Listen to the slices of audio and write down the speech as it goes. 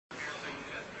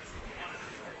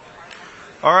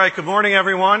All right, good morning,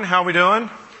 everyone. How we doing?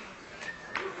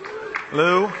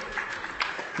 Lou?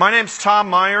 My name's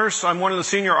Tom Myers. I'm one of the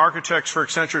senior architects for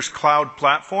Accenture's cloud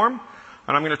platform,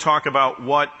 and I'm going to talk about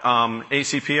what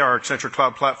ACP, our Accenture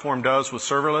Cloud Platform, does with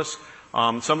serverless,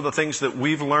 some of the things that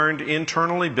we've learned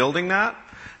internally building that.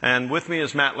 And with me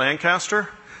is Matt Lancaster.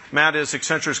 Matt is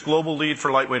Accenture's global lead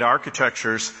for lightweight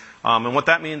architectures, and what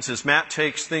that means is Matt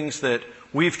takes things that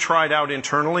we've tried out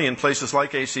internally in places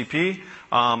like ACP,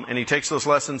 and he takes those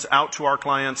lessons out to our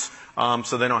clients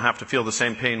so they don't have to feel the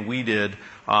same pain we did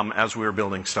as we were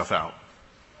building stuff out.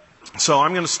 So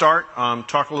I'm going to start,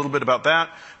 talk a little bit about that,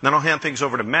 and then I'll hand things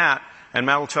over to Matt, and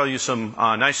Matt will tell you some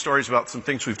nice stories about some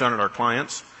things we've done at our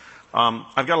clients.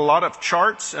 I've got a lot of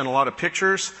charts and a lot of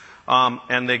pictures,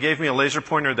 and they gave me a laser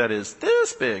pointer that is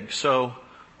this big, so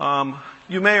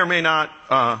you may or may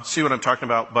not see what I'm talking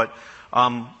about, but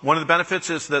one of the benefits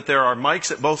is that there are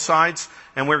mics at both sides,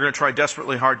 and we're going to try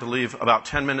desperately hard to leave about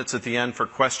 10 minutes at the end for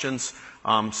questions.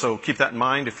 So keep that in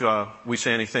mind if we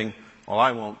say anything. Well,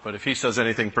 I won't, but if he says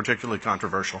anything particularly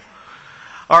controversial.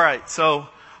 All right, so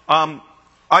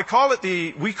we call it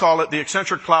the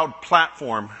Accenture Cloud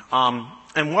Platform.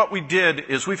 And what we did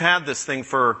is we've had this thing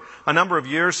for a number of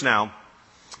years now,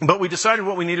 but we decided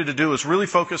what we needed to do is really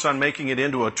focus on making it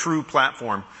into a true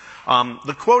platform.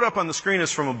 The quote up on the screen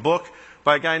is from a book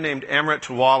by a guy named Amrit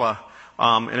Tiwala,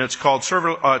 and it's called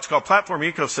Platform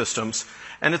Ecosystems,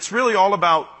 and it's really all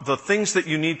about the things that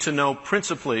you need to know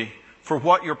principally for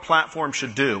what your platform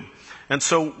should do. And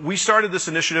so we started this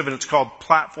initiative, and it's called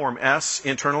Platform S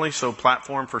internally, so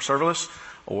platform for serverless,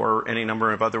 or any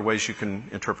number of other ways you can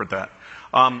interpret that.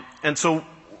 And so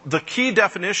the key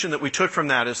definition that we took from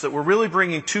that is that we're really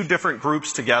bringing two different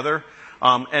groups together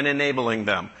and enabling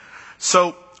them.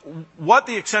 So what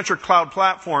the Accenture Cloud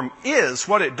Platform is,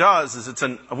 what it does is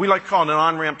we like to call it an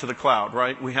on-ramp to the cloud,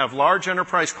 right? We have large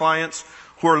enterprise clients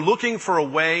who are looking for a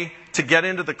way to get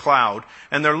into the cloud,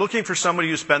 and they're looking for somebody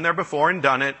who's been there before and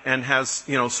done it and has,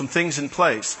 some things in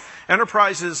place.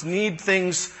 Enterprises need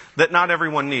things that not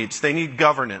everyone needs. They need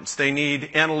governance. They need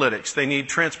analytics. They need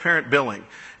transparent billing.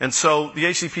 And so the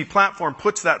ACP platform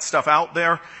puts that stuff out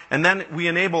there, and then we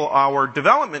enable our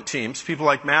development teams, people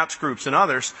like Matt's groups and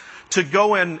others, to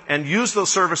go in and use those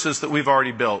services that we've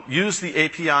already built, use the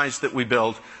APIs that we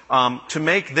build to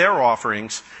make their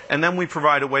offerings, and then we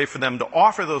provide a way for them to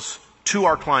offer those to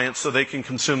our clients so they can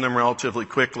consume them relatively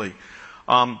quickly.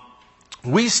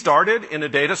 We started in a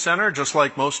data center, just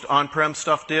like most on-prem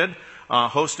stuff did,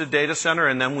 hosted data center,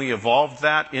 and then we evolved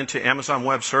that into Amazon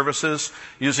Web Services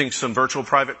using some virtual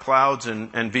private clouds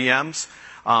and VMs.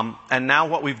 And now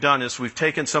what we've done is we've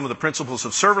taken some of the principles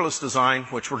of serverless design,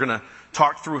 which we're going to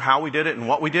talk through how we did it and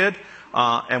what we did,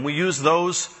 and we use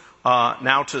those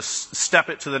now to step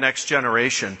it to the next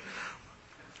generation.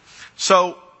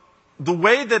 So the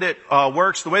way that it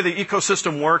works, the way the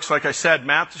ecosystem works, like I said,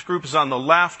 Matt's group is on the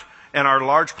left, and our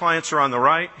large clients are on the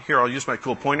right. Here, I'll use my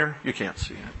cool pointer. You can't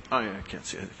see it. Oh, yeah, I can't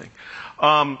see anything.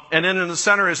 And then in the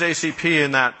center is ACP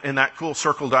in that cool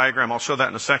circle diagram. I'll show that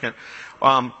in a second.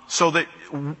 So that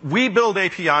we build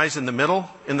APIs in the middle,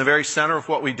 in the very center of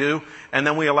what we do, and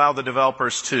then we allow the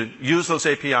developers to use those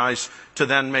APIs to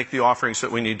then make the offerings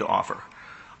that we need to offer.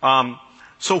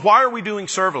 So why are we doing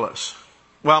serverless?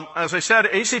 Well, as I said,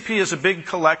 ACP is a big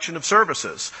collection of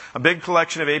services, a big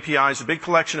collection of APIs, a big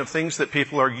collection of things that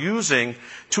people are using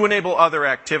to enable other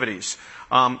activities.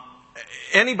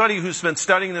 Anybody who's been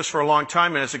studying this for a long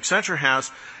time, and as Accenture has,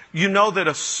 you know that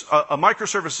a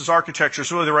microservices architecture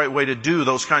is really the right way to do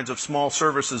those kinds of small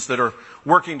services that are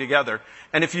working together.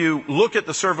 And if you look at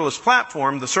the serverless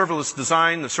platform, the serverless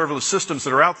design, the serverless systems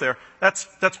that are out there, that's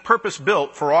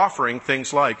purpose-built for offering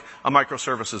things like a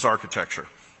microservices architecture.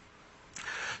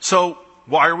 So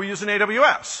why are we using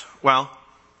AWS? Well,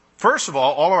 first of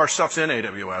all of our stuff's in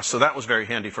AWS, so that was very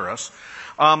handy for us.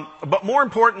 But more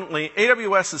importantly,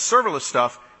 AWS's serverless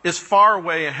stuff is far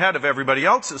way ahead of everybody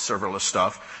else's serverless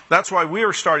stuff. That's why we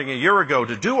were starting a year ago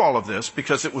to do all of this,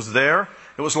 because it was there.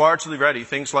 It was largely ready.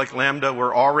 Things like Lambda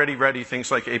were already ready. Things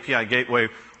like API Gateway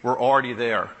were already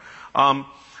there.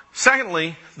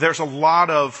 Secondly, there's a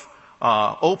lot of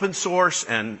open source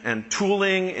and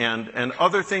tooling and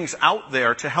other things out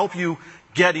there to help you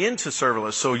get into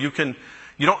serverless, so you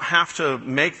don't have to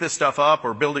make this stuff up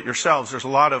or build it yourselves. There's a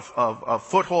lot of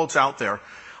footholds out there.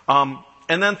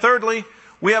 And then thirdly,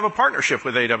 we have a partnership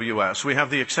with AWS. We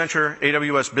have the Accenture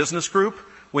AWS Business Group.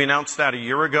 We announced that a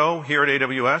year ago here at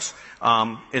AWS.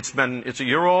 It's a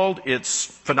year old. It's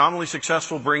phenomenally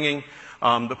successful, bringing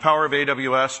the power of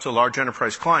AWS to large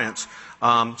enterprise clients.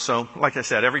 So, like I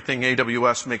said, everything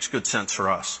AWS makes good sense for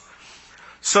us.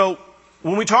 So,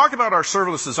 when we talk about our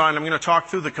serverless design, I'm going to talk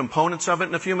through the components of it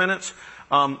in a few minutes.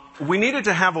 We needed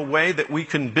to have a way that we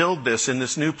can build this in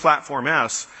this new Platform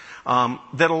S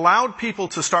that allowed people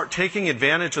to start taking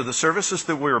advantage of the services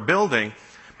that we were building,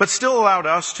 but still allowed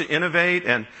us to innovate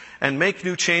and make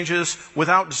new changes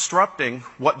without disrupting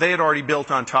what they had already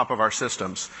built on top of our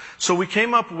systems. So we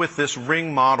came up with this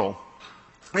ring model.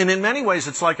 And in many ways,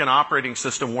 it's like an operating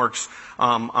system works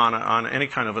on any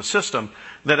kind of a system,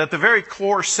 that at the very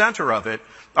core center of it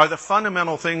are the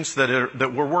fundamental things that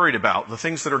we're worried about, the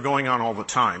things that are going on all the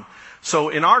time. So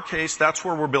in our case, that's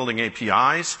where we're building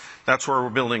APIs. That's where we're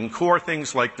building core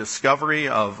things like discovery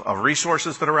of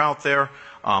resources that are out there,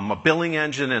 a billing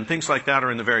engine, and things like that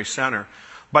are in the very center.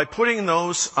 By putting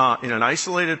those in an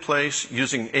isolated place,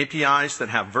 using APIs that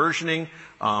have versioning,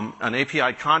 an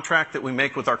API contract that we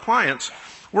make with our clients,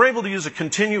 we're able to use a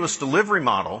continuous delivery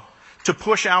model to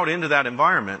push out into that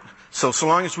environment. So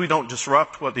long as we don't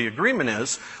disrupt what the agreement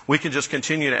is, we can just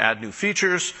continue to add new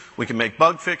features, we can make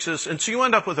bug fixes, and so you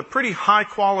end up with a pretty high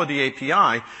quality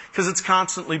API because it's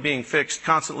constantly being fixed,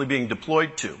 constantly being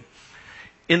deployed to.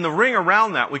 In the ring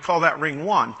around that, we call that ring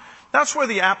 1. That's where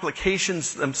the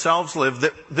applications themselves live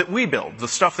that we build, the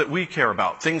stuff that we care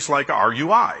about, things like our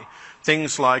UI.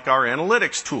 Things like our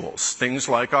analytics tools, things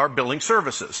like our billing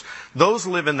services. Those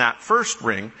live in that first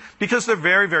ring because they're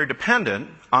very, very dependent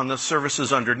on the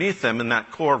services underneath them in that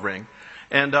core ring.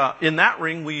 And in that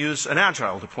ring, we use an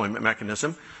agile deployment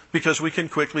mechanism because we can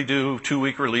quickly do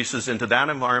 2-week releases into that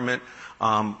environment.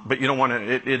 But you don't want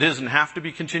to, it doesn't have to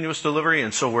be continuous delivery,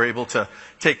 and so we're able to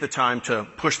take the time to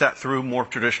push that through more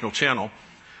traditional channel.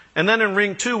 And then in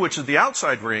ring 2, which is the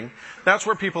outside ring, that's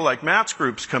where people like Matt's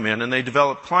groups come in and they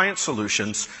develop client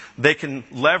solutions. They can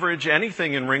leverage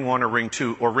anything in ring 1 or ring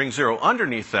 2 or ring 0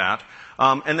 underneath that,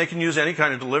 and they can use any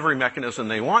kind of delivery mechanism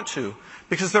they want to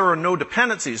because there are no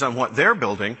dependencies on what they're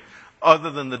building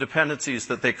other than the dependencies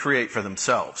that they create for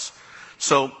themselves.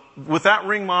 So with that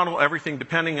ring model, everything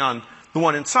depending on the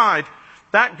one inside,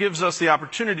 that gives us the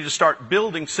opportunity to start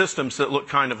building systems that look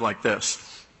kind of like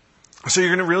this. So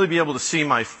you're going to really be able to see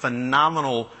my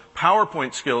phenomenal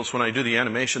PowerPoint skills when I do the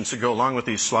animations that go along with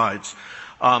these slides.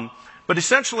 But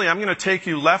essentially, I'm going to take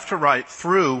you left to right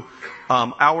through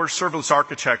our serverless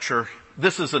architecture.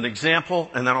 This is an example,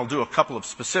 and then I'll do a couple of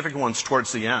specific ones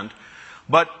towards the end.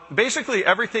 But basically,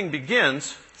 everything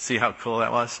begins, see how cool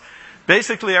that was?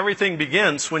 Basically, everything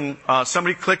begins when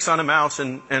somebody clicks on a mouse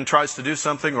and tries to do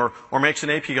something or makes an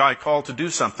API call to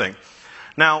do something.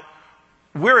 Now,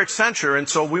 we're Accenture, and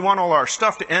so we want all our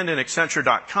stuff to end in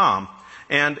Accenture.com.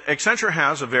 And Accenture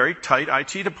has a very tight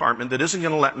IT department that isn't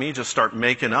going to let me just start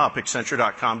making up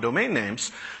Accenture.com domain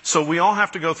names. So we all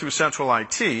have to go through central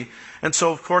IT. And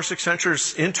so, of course,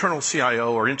 Accenture's internal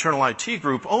CIO or internal IT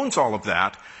group owns all of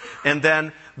that. And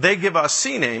then they give us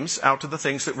CNAMEs out to the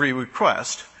things that we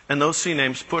request. And those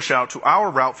CNAMEs push out to our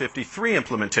Route 53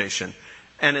 implementation.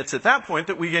 And it's at that point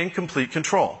that we gain complete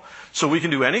control. So we can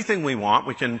do anything we want.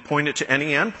 We can point it to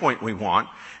any endpoint we want.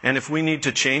 And if we need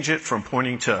to change it from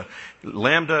pointing to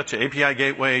Lambda to API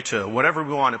Gateway to whatever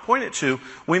we want to point it to,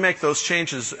 we make those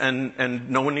changes and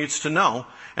no one needs to know.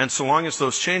 And so long as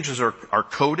those changes are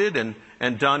coded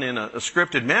and done in a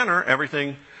scripted manner,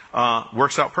 everything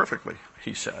works out perfectly,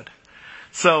 he said.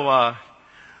 So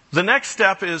the next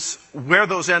step is where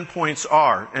those endpoints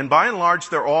are. And by and large,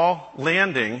 they're all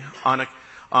landing on a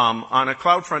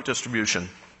CloudFront distribution.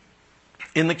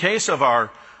 In the case of our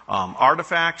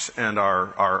artifacts and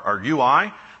our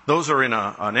UI, those are in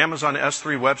an Amazon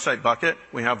S3 website bucket.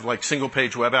 We have like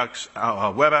single-page web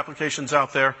applications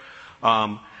out there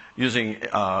using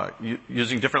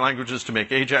different languages to make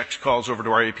AJAX calls over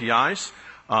to our APIs.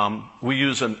 We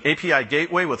use an API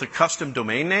gateway with a custom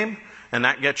domain name, and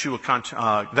that gets you a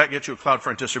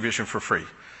CloudFront distribution for free.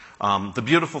 The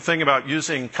beautiful thing about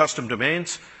using custom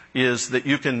domains is that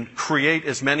you can create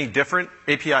as many different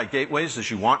API gateways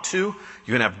as you want to.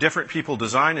 You can have different people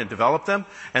design and develop them,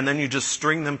 and then you just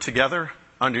string them together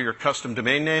under your custom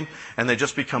domain name, and they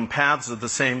just become paths of the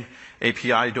same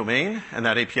API domain, and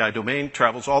that API domain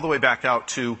travels all the way back out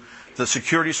to the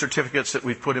security certificates that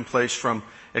we've put in place from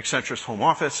Accenture's home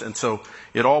office, and so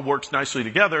it all works nicely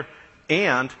together,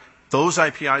 and those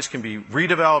APIs can be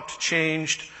redeveloped,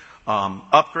 changed,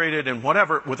 upgraded, and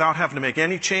whatever without having to make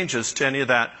any changes to any of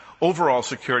that overall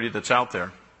security that's out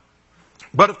there.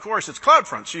 But of course, it's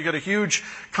CloudFront, so you get a huge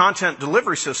content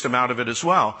delivery system out of it as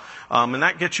well. And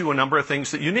that gets you a number of things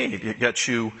that you need. It gets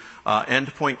you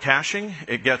endpoint caching.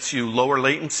 It gets you lower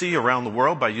latency around the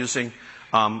world by using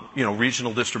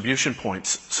regional distribution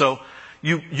points. So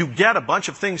you get a bunch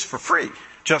of things for free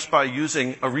just by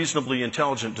using a reasonably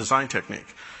intelligent design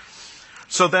technique.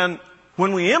 So then,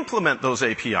 When we implement those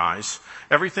APIs,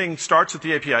 everything starts at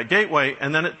the API gateway,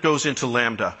 and then it goes into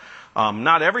Lambda.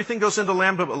 Not everything goes into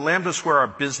Lambda, but Lambda is where our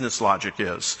business logic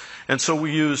is. And so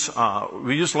we use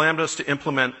Lambdas to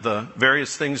implement the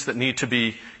various things that need to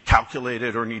be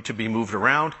calculated or need to be moved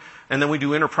around. And then we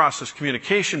do inter-process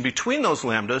communication between those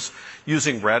Lambdas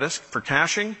using Redis for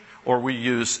caching, or we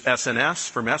use SNS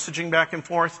for messaging back and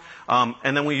forth.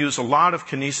 And then we use a lot of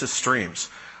Kinesis streams.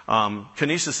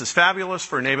 Kinesis is fabulous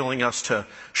for enabling us to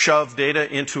shove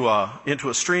data into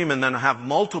a stream and then have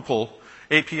multiple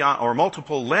API or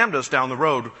multiple Lambdas down the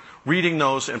road reading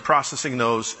those and processing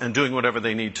those and doing whatever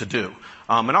they need to do.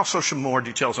 And I'll show some more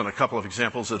details on a couple of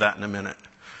examples of that in a minute.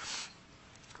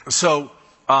 So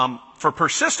for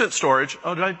persistent storage,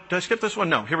 did I skip this one?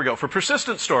 No, here we go. For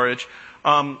persistent storage,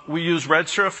 we use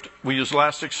Redshift, we use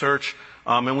Elasticsearch,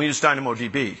 and we use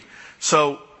DynamoDB.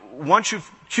 So once you've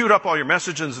queued up all your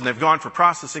messages and they've gone for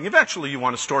processing, eventually you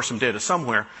want to store some data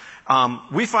somewhere.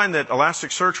 We find that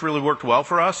Elasticsearch really worked well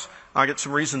for us. I'll get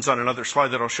some reasons on another slide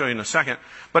that I'll show you in a second.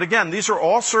 But again, these are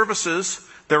all services.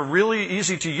 They're really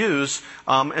easy to use.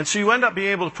 And so you end up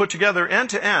being able to put together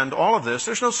end-to-end all of this.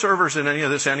 There's no servers in any of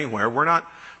this anywhere. We're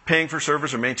not paying for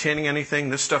servers or maintaining anything.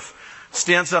 This stuff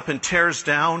stands up and tears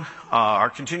down. Our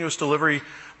continuous delivery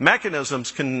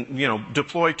mechanisms can,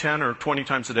 deploy 10 or 20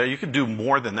 times a day. You could do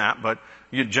more than that, but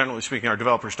generally speaking, our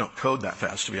developers don't code that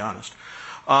fast, to be honest.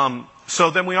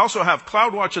 So then we also have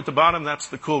CloudWatch at the bottom. That's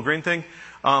the cool green thing.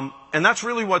 And that's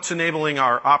really what's enabling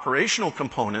our operational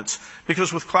components,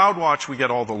 because with CloudWatch we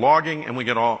get all the logging and we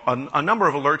get a number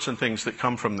of alerts and things that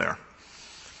come from there.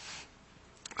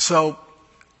 So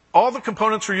all the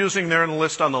components we're using there in the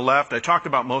list on the left, I talked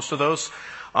about most of those.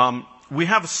 We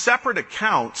have separate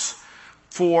accounts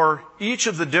for each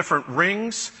of the different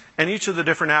rings and each of the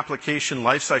different application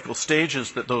lifecycle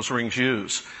stages that those rings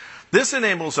use. This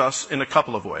enables us in a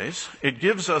couple of ways. It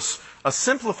gives us a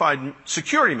simplified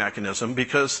security mechanism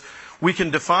because we can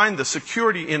define the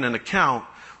security in an account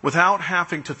without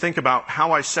having to think about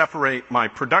how I separate my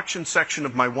production section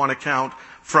of my one account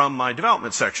from my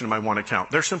development section of my one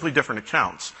account. They're simply different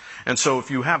accounts. And so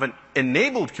if you haven't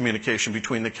enabled communication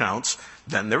between the accounts,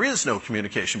 then there is no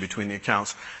communication between the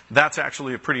accounts. That's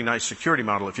actually a pretty nice security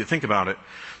model if you think about it.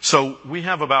 So we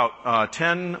have about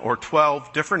 10 or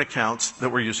 12 different accounts that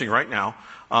we're using right now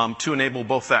to enable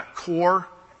both that core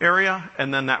area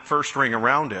and then that first ring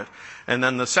around it. And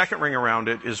then the second ring around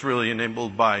it is really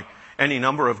enabled by any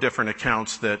number of different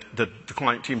accounts that the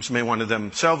client teams may want to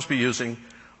themselves be using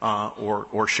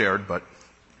or shared. But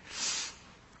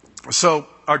so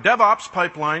our DevOps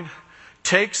pipeline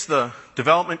takes the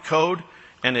development code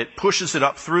and it pushes it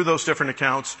up through those different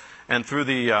accounts and through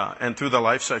the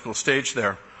lifecycle stage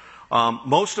there.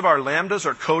 Most of our Lambdas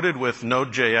are coded with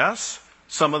Node.js.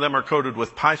 Some of them are coded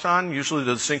with Python. Usually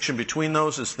the distinction between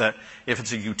those is that if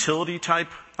it's a utility type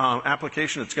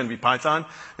application, it's going to be Python.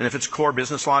 And if it's core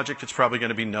business logic, it's probably going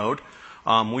to be Node.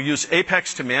 We use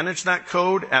Apex to manage that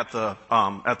code at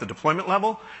the deployment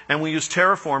level, and we use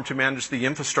Terraform to manage the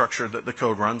infrastructure that the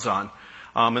code runs on.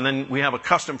 And then we have a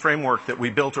custom framework that we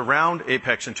built around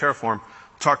Apex and Terraform.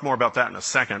 We'll talk more about that in a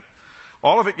second.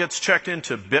 All of it gets checked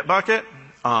into Bitbucket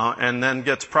and then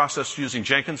gets processed using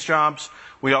Jenkins jobs.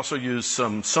 We also use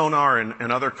some Sonar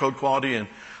and other code quality and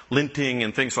linting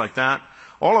and things like that.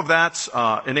 All of that's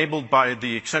enabled by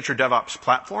the Accenture DevOps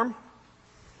platform.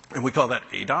 And we call that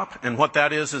ADOP. And what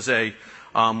that is a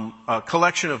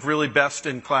collection of really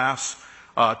best-in-class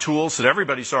tools that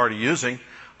everybody's already using.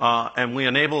 And we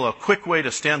enable a quick way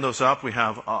to stand those up. We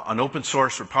have an open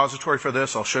source repository for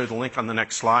this. I'll show you the link on the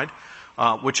next slide,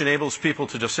 which enables people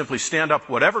to just simply stand up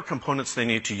whatever components they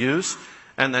need to use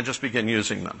and then just begin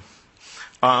using them.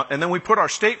 And then we put our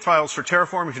state files for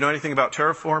Terraform. If you know anything about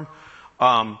Terraform,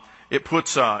 it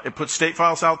puts state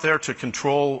files out there to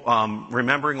control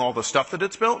remembering all the stuff that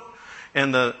it's built.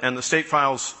 And the state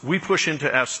files we push into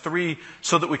S3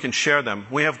 so that we can share them.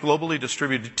 We have globally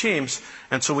distributed teams,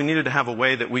 and so we needed to have a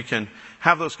way that we can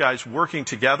have those guys working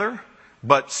together,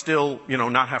 but still,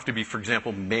 not have to be, for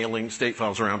example, mailing state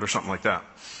files around or something like that.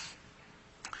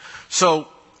 So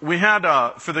we had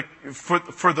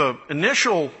for the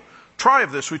initial try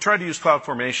of this, we tried to use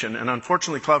CloudFormation, and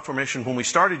unfortunately CloudFormation, when we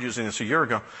started using this a year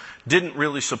ago, didn't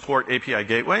really support API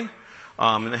Gateway,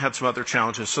 and they had some other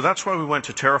challenges. So that's why we went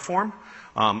to Terraform.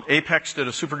 Apex did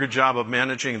a super good job of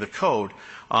managing the code,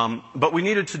 but we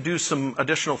needed to do some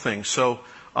additional things. So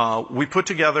we put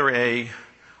together a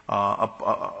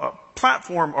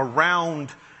platform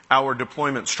around our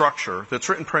deployment structure that's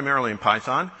written primarily in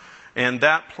Python, and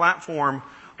that platform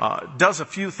does a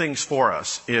few things for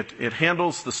us. It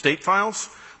handles the state files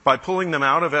by pulling them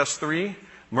out of S3,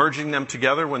 merging them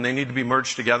together when they need to be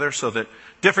merged together so that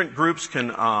different groups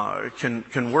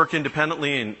can work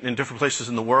independently in different places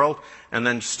in the world and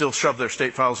then still shove their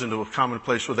state files into a common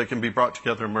place where they can be brought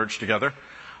together and merged together.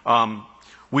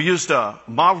 We used a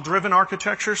model-driven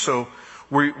architecture, so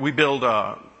we build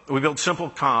simple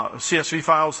CSV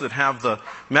files that have the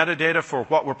metadata for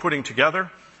what we're putting together.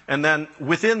 And then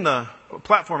within the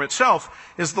platform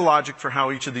itself is the logic for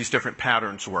how each of these different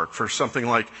patterns work. For something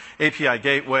like API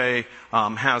Gateway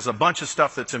has a bunch of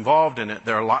stuff that's involved in it.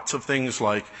 There are lots of things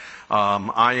like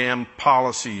IAM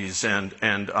policies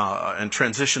and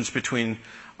transitions between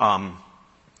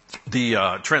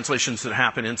the translations that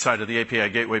happen inside of the API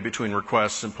Gateway between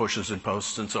requests and pushes and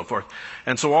posts and so forth.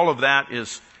 And so all of that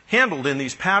is handled in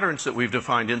these patterns that we've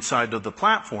defined inside of the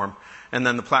platform. And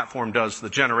then the platform does the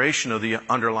generation of the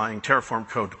underlying Terraform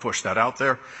code to push that out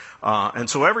there. And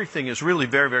so everything is really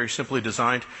very, very simply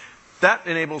designed. That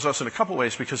enables us in a couple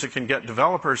ways because it can get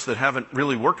developers that haven't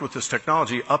really worked with this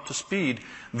technology up to speed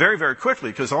very, very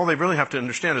quickly because all they really have to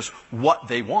understand is what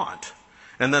they want.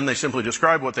 And then they simply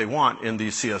describe what they want in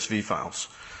these CSV files.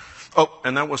 Oh,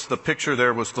 and that was the picture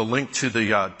there was the link to the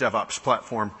DevOps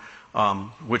platform,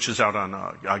 which is out on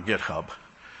GitHub.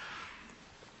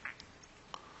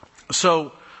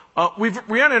 So we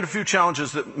ran into a few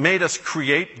challenges that made us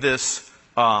create this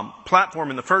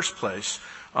platform in the first place.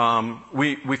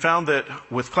 We found that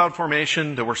with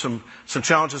CloudFormation, there were some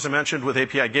challenges I mentioned. With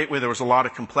API Gateway, there was a lot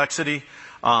of complexity.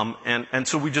 And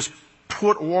so we just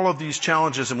put all of these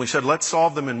challenges and we said, let's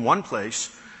solve them in one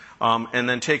place and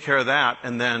then take care of that.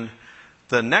 And then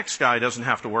the next guy doesn't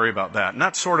have to worry about that. And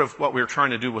that's sort of what we were trying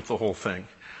to do with the whole thing.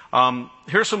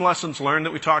 Here's some lessons learned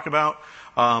that we talk about.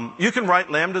 You can write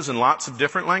lambdas in lots of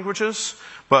different languages,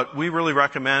 but we really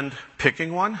recommend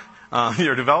picking one.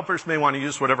 Your developers may want to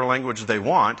use whatever language they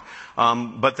want,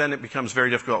 but then it becomes very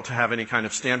difficult to have any kind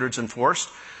of standards enforced.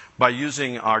 By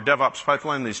using our DevOps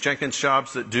pipeline, these Jenkins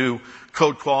jobs that do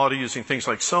code quality using things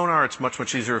like Sonar, it's much,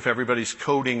 much easier if everybody's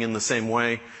coding in the same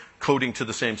way, coding to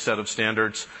the same set of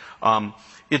standards.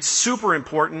 It's super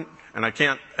important, and I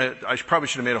probably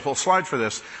should have made a whole slide for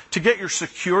this, to get your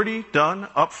security done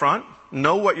up front.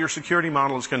 Know what your security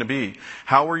model is going to be.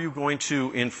 How are you going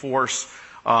to enforce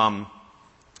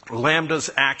Lambda's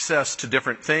access to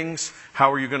different things?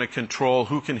 How are you going to control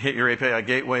who can hit your API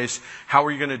gateways? How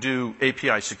are you going to do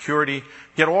API security?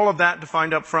 Get all of that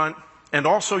defined up front. And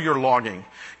also your logging.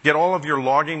 Get all of your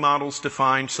logging models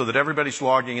defined so that everybody's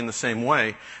logging in the same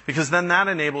way, because then that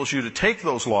enables you to take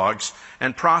those logs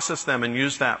and process them and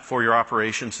use that for your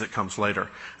operations that comes later.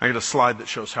 I got a slide that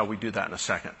shows how we do that in a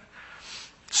second.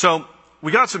 So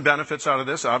we got some benefits out of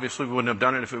this. Obviously, we wouldn't have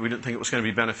done it if we didn't think it was going to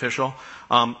be beneficial.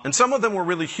 And some of them were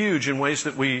really huge in ways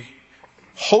that we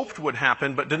hoped would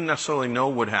happen, but didn't necessarily know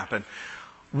would happen.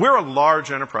 We're a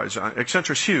large enterprise.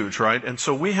 Accenture's huge, right? And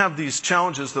so we have these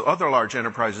challenges that other large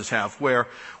enterprises have where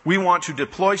we want to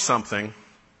deploy something,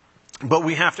 but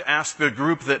we have to ask the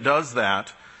group that does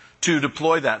that to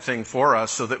deploy that thing for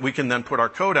us so that we can then put our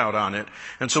code out on it.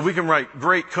 And so we can write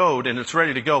great code and it's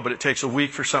ready to go, but it takes a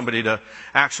week for somebody to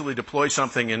actually deploy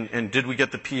something and did we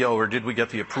get the PO or did we get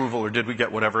the approval or did we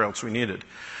get whatever else we needed?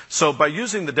 So by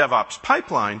using the DevOps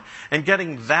pipeline and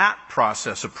getting that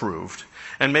process approved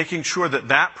and making sure that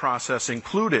that process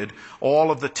included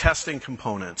all of the testing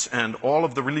components and all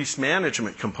of the release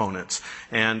management components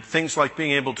and things like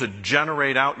being able to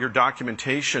generate out your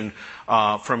documentation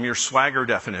from your Swagger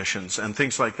definitions and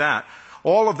things like that,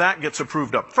 all of that gets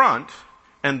approved up front,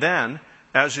 and then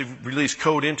as you release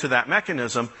code into that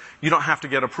mechanism, you don't have to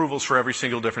get approvals for every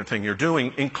single different thing you're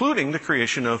doing, including the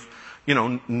creation of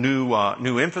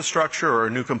new infrastructure or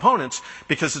new components,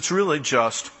 because it's really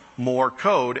just more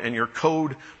code, and your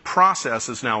code process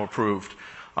is now approved.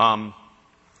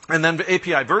 And then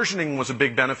API versioning was a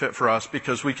big benefit for us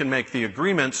because we can make the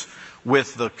agreements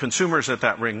with the consumers at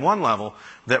that Ring 1 level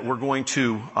that we're going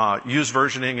to use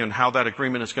versioning and how that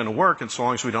agreement is going to work, and so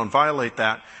long as we don't violate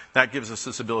that, that gives us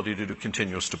this ability to do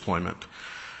continuous deployment.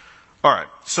 All right,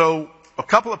 so a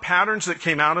couple of patterns that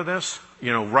came out of this,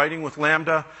 writing with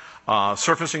Lambda,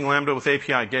 surfacing Lambda with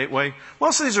API Gateway.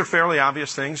 Most of these are fairly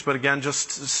obvious things, but again,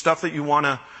 just stuff that you want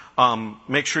to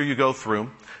make sure you go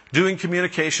through. Doing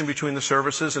communication between the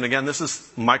services, and again, this is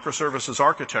microservices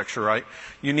architecture, right?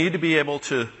 You need to be able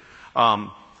to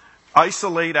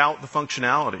isolate out the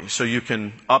functionality so you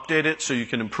can update it, so you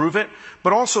can improve it,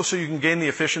 but also so you can gain the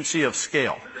efficiency of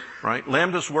scale, right?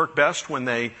 Lambdas work best when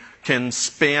they can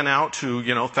span out to,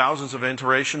 thousands of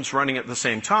iterations running at the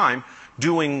same time,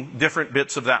 doing different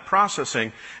bits of that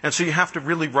processing. And so you have to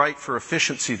really write for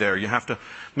efficiency there. You have to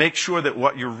make sure that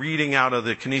what you're reading out of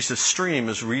the Kinesis stream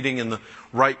is reading in the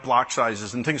right block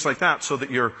sizes and things like that, so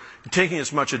that you're taking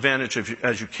as much advantage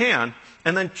as you can,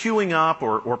 and then queuing up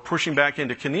or pushing back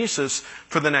into Kinesis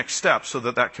for the next step so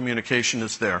that that communication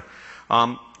is there.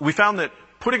 We found that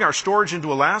putting our storage into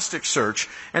Elasticsearch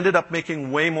ended up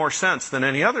making way more sense than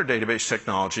any other database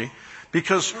technology,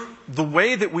 because the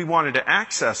way that we wanted to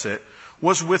access it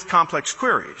was with complex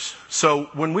queries. So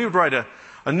when we would write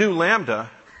a new Lambda,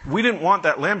 we didn't want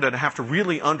that Lambda to have to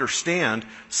really understand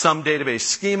some database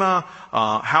schema,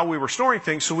 how we were storing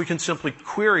things, so we can simply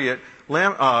query it.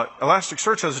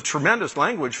 Elasticsearch has a tremendous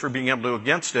language for being able to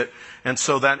against it, and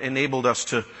so that enabled us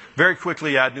to very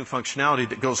quickly add new functionality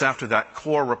that goes after that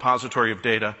core repository of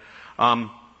data. And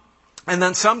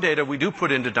then some data we do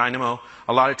put into Dynamo,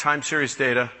 a lot of time series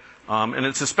data, and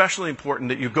it's especially important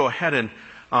that you go ahead and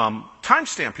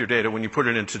timestamp your data when you put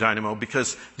it into Dynamo,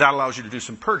 because that allows you to do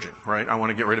some purging, right? I want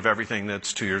to get rid of everything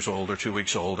that's 2 years old or 2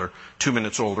 weeks old or 2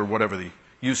 minutes old or whatever the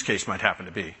use case might happen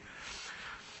to be.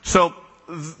 So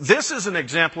this is an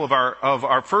example of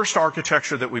our first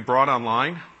architecture that we brought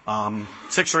online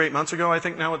 6 or 8 months ago, I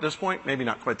think now at this point, maybe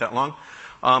not quite that long.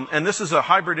 And this is a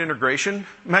hybrid integration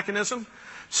mechanism.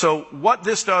 So what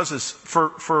this does is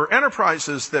for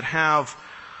enterprises that have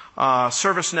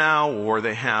ServiceNow, or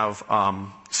they have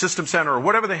System Center, or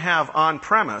whatever they have on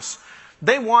premise,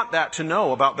 they want that to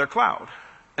know about their cloud.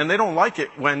 And they don't like it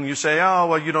when you say, oh,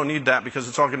 well, you don't need that because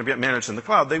it's all going to be managed in the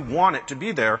cloud. They want it to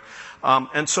be there.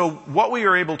 And so what we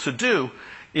are able to do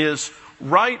is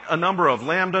write a number of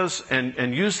Lambdas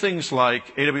and use things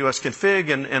like AWS Config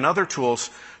and other tools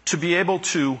to be able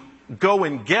to go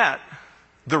and get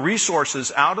the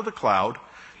resources out of the cloud,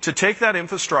 to take that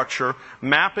infrastructure,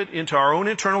 map it into our own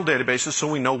internal databases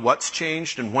so we know what's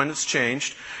changed and when it's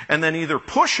changed, and then either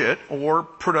push it or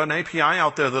put an API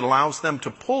out there that allows them to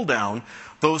pull down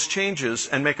those changes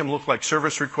and make them look like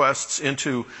service requests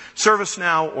into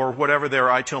ServiceNow or whatever their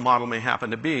ITIL model may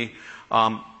happen to be.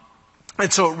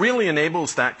 And so it really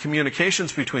enables that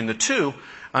communications between the two.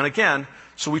 And again,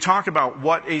 so we talk about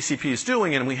what ACP is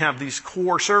doing, and we have these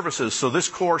core services. So this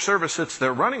core service sits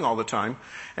there running all the time.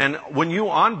 And when you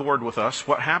onboard with us,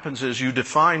 what happens is you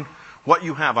define what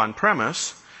you have on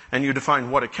premise, and you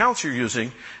define what accounts you're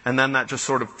using, and then that just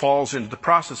sort of falls into the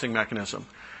processing mechanism.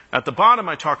 At the bottom,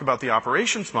 I talk about the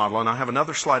operations model, and I'll have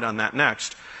another slide on that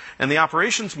next. And the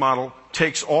operations model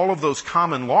takes all of those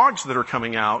common logs that are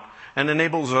coming out and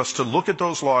enables us to look at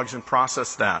those logs and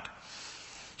process that.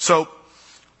 So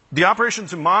the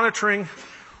operations and monitoring,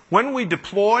 when we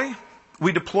deploy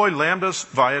Lambdas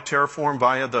via Terraform,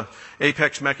 via the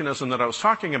Apex mechanism that I was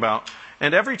talking about.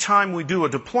 And every time we do a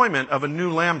deployment of a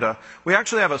new Lambda, we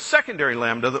actually have a secondary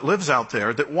Lambda that lives out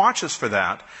there that watches for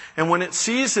that. And when it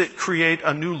sees it create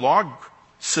a new log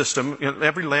system,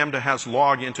 every Lambda has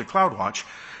log into CloudWatch,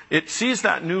 it sees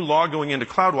that new log going into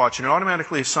CloudWatch and it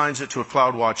automatically assigns it to a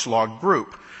CloudWatch log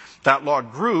group. That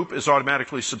log group is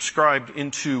automatically subscribed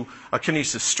into a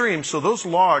Kinesis stream. So those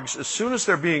logs, as soon as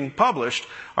they're being published,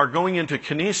 are going into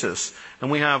Kinesis. And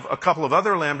we have a couple of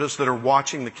other Lambdas that are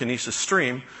watching the Kinesis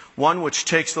stream. One which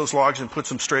takes those logs and puts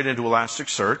them straight into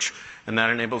Elasticsearch. And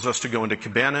that enables us to go into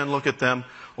Kibana and look at them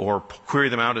or query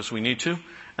them out as we need to.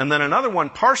 And then another one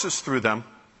parses through them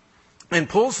and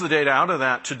pulls the data out of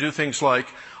that to do things like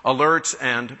alerts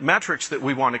and metrics that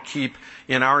we want to keep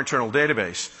in our internal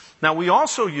database. Now, we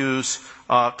also use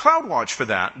CloudWatch for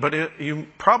that, but you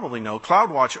probably know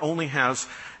CloudWatch only has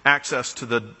access to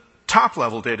the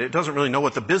top-level data. It doesn't really know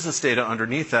what the business data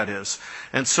underneath that is.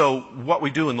 And so what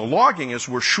we do in the logging is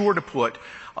we're sure to put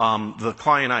the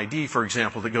client ID, for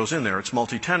example, that goes in there. It's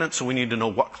multi-tenant, so we need to know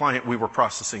what client we were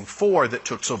processing for that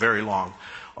took so very long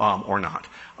or not.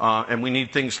 And we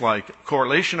need things like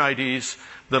correlation IDs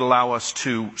that allow us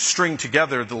to string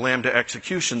together the Lambda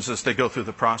executions as they go through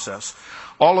the process.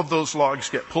 All of those logs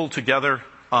get pulled together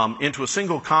into a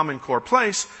single common core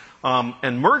place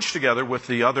and merged together with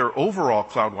the other overall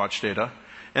CloudWatch data.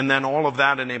 And then all of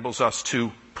that enables us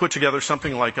to put together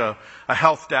something like a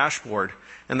health dashboard.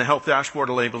 And the health dashboard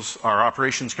enables our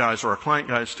operations guys or our client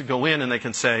guys to go in and they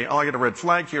can say, oh, I got a red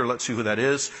flag here. Let's see who that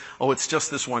is. Oh, it's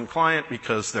just this one client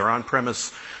because their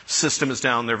on-premise system is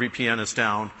down, their VPN is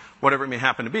down, whatever it may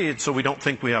happen to be. And so we don't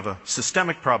think we have a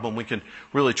systemic problem. We can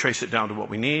really trace it down to what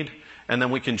we need. And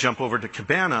then we can jump over to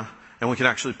Kibana and we can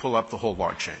actually pull up the whole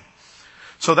log chain.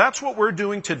 So that's what we're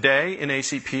doing today in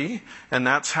ACP, and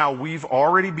that's how we've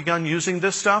already begun using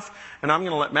this stuff. And I'm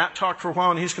going to let Matt talk for a while,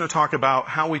 and he's going to talk about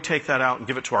how we take that out and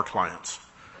give it to our clients.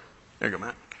 There you go,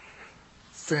 Matt.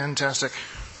 Fantastic.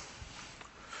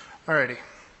 Alrighty.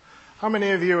 How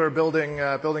many of you are building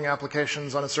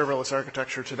applications on a serverless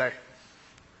architecture today?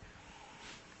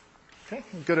 Okay,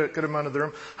 good amount of the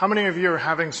room. How many of you are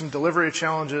having some delivery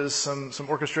challenges, some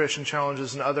orchestration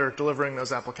challenges, and other delivering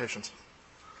those applications?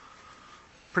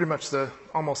 Pretty much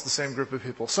almost the same group of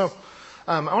people. So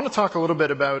I want to talk a little bit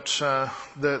about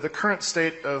the current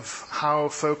state of how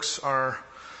folks are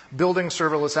building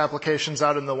serverless applications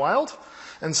out in the wild,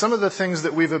 and some of the things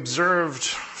that we've observed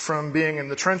from being in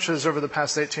the trenches over the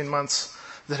past 18 months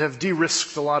that have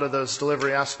de-risked a lot of those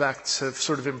delivery aspects, have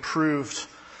sort of improved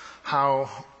how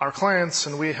our clients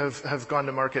and we have gone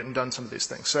to market and done some of these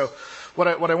things. So what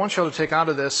I want you all to take out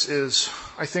of this is,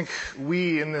 I think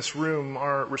we in this room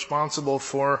are responsible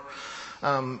for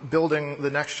building the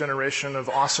next generation of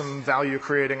awesome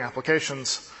value-creating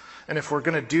applications. And if we're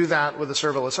going to do that with a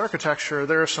serverless architecture,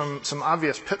 there are some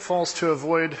obvious pitfalls to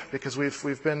avoid, because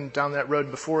we've been down that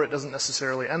road before. It doesn't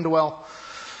necessarily end well.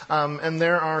 And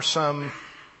there are some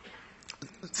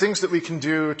things that we can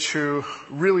do to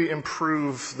really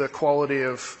improve the quality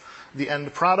of the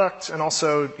end product, and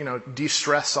also,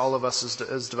 de-stress all of us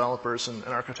as developers and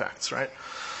architects, right?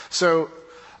 So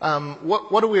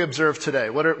what do we observe today?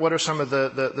 What are some of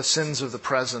the sins of the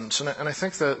present? And I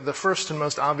think the first and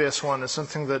most obvious one is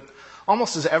something that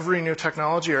almost as every new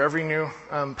technology or every new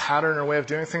pattern or way of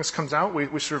doing things comes out, we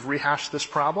sort of rehash this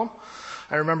problem.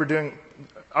 I remember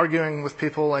arguing with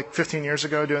people like 15 years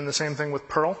ago, doing the same thing with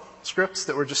Perl scripts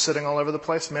that were just sitting all over the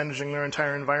place, managing their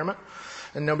entire environment,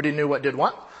 and nobody knew what did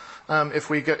what. If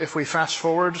we fast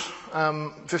forward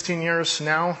 15 years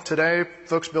now, today,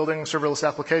 folks building serverless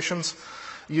applications,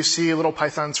 you see little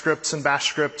Python scripts and Bash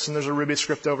scripts, and there's a Ruby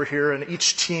script over here, and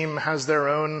each team has their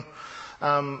own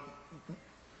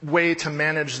way to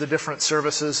manage the different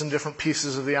services and different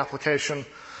pieces of the application.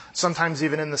 Sometimes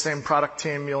even in the same product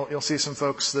team, you'll see some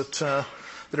folks that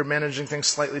are managing things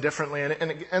slightly differently, and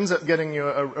it ends up getting you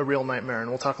a real nightmare, and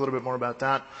we'll talk a little bit more about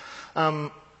that.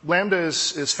 Lambda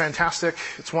is fantastic.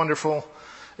 It's wonderful.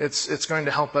 It's going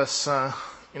to help us,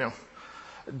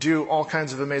 do all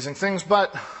kinds of amazing things,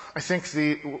 but I think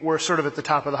we're sort of at the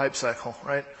top of the hype cycle,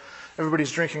 right?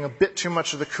 Everybody's drinking a bit too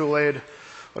much of the Kool-Aid.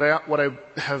 What I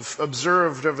have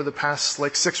observed over the past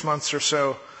 6 months or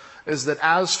so is that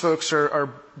as folks are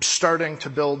starting to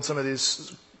build some of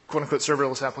these quote-unquote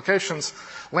serverless applications,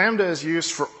 Lambda is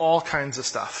used for all kinds of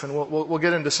stuff, and we'll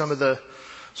get into some of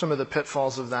the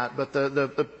pitfalls of that. But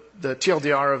the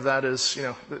TLDR of that is,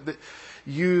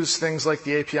 use things like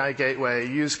the API gateway,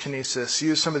 use Kinesis,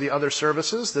 use some of the other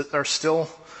services that are still,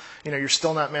 you're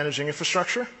still not managing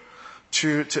infrastructure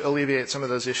to alleviate some of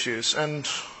those issues. And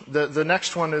the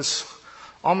next one is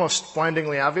almost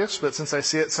blindingly obvious, but since I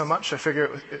see it so much, I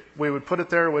figure we would put it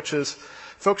there, which is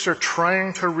folks are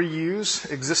trying to reuse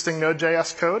existing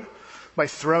Node.js code by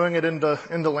throwing it into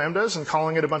Lambdas and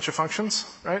calling it a bunch of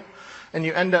functions, right? And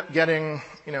you end up getting,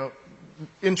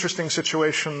 interesting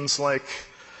situations like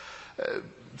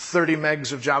 30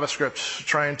 megs of JavaScript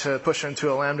trying to push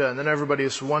into a Lambda, and then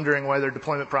everybody's wondering why their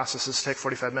deployment processes take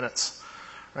 45 minutes,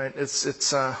 right?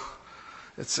 It's a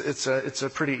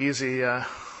pretty easy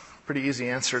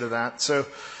answer to that. So,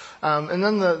 and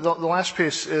then the last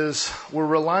piece is we're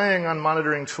relying on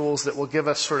monitoring tools that will give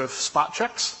us sort of spot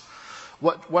checks.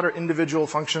 What are individual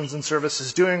functions and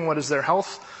services doing? What is their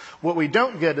health? What we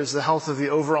don't get is the health of the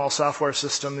overall software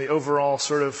system, the overall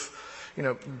sort of,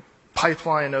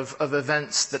 pipeline of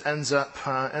events that ends up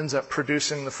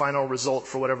producing the final result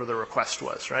for whatever the request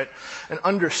was, right? And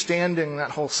understanding that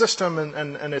whole system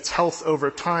and its health over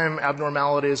time,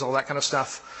 abnormalities, all that kind of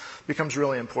stuff becomes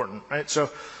really important, right? So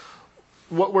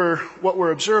what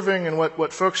we're observing and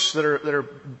what folks that are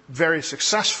very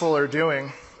successful are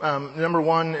doing, number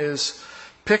one is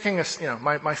picking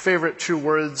my favorite two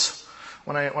words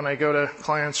when I go to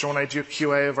clients or when I do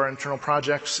QA of our internal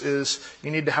projects is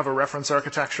you need to have a reference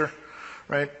architecture,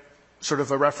 right? Sort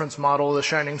of a reference model, the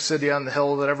shining city on the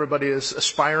hill that everybody is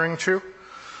aspiring to.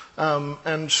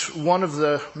 And one of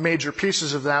the major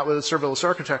pieces of that with a serverless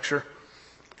architecture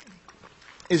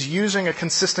is using a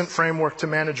consistent framework to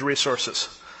manage resources.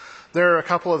 There are a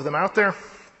couple of them out there.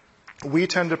 We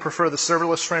tend to prefer the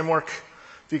serverless framework.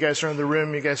 If you guys are in the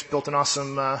room, you guys built an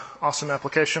awesome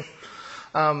application.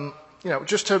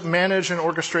 Just to manage and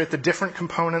orchestrate the different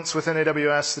components within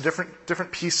AWS, the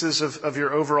different pieces of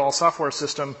your overall software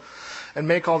system, and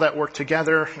make all that work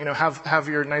together. Have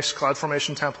your nice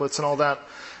CloudFormation templates and all that,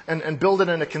 and build it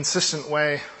in a consistent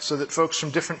way so that folks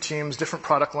from different teams, different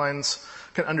product lines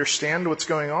can understand what's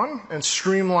going on and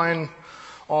streamline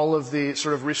all of the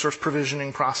sort of resource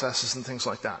provisioning processes and things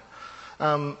like that.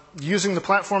 Using the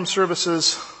platform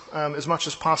services, as much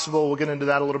as possible. We'll get into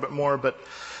that a little bit more, but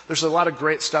there's a lot of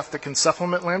great stuff that can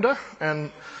supplement Lambda,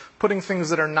 and putting things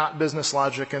that are not business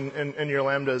logic in your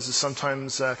Lambdas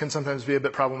is can sometimes be a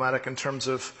bit problematic in terms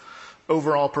of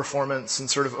overall performance and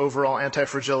sort of overall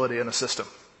anti-fragility in a system.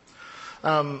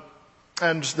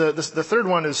 And the third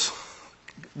one is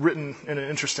written in an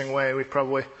interesting way. We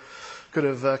probably could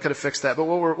have fixed that. But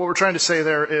what we're trying to say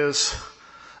there is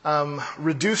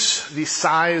reduce the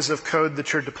size of code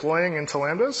that you're deploying into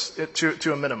Lambdas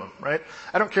to a minimum, right?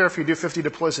 I don't care if you do 50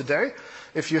 deploys a day.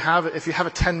 If you have a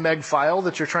 10 meg file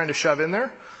that you're trying to shove in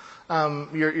there,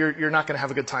 you're not going to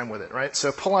have a good time with it, right?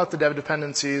 So pull out the dev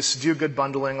dependencies, do good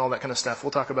bundling, all that kind of stuff.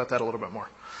 We'll talk about that a little bit more.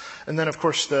 And then, of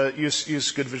course,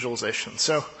 use good visualization.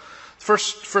 So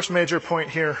first major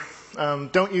point here,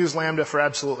 don't use Lambda for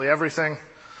absolutely everything.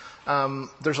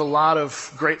 There's a lot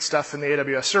of great stuff in the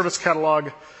AWS Service Catalog.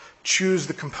 Choose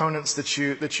the components that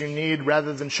you need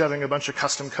rather than shoving a bunch of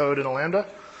custom code in a Lambda.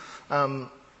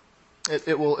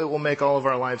 It will make all of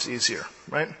our lives easier,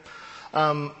 right?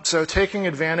 So taking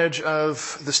advantage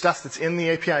of the stuff that's in the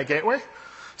API gateway.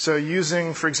 So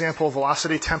using, for example,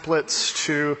 velocity templates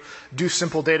to do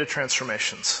simple data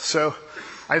transformations. So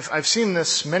I've seen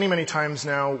this many times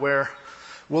now where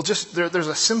there's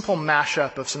a simple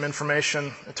mashup of some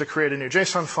information to create a new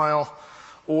JSON file,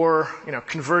 or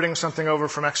converting something over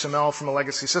from XML from a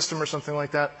legacy system or something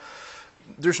like that.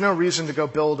 There's no reason to go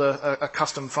build a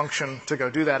custom function to go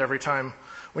do that every time,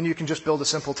 when you can just build a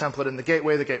simple template in the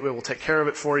gateway will take care of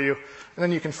it for you, and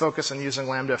then you can focus on using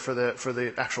Lambda for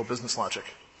the actual business logic.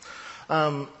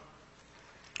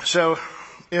 So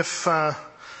if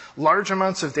large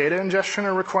amounts of data ingestion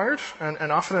are required,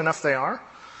 and often enough they are,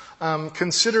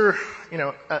 consider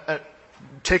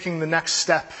taking the next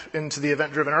step into the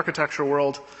event-driven architecture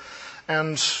world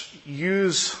and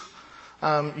use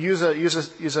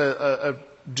a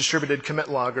distributed commit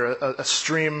log, or a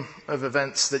stream of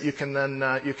events that you can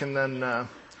then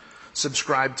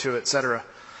subscribe to, etc.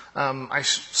 I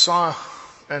saw,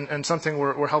 and something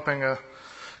we're helping a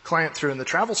client through in the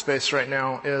travel space right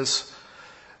now is,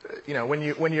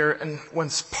 when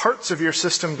parts of your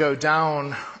system go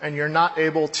down and you're not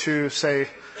able to, say,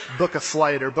 book a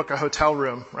flight or book a hotel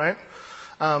room, right?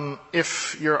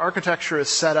 If your architecture is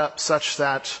set up such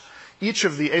that each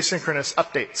of the asynchronous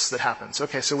updates that happens,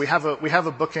 okay, so we have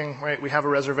a booking, right? We have a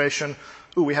reservation.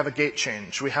 Ooh, we have a gate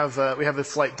change. We have a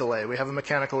flight delay. We have a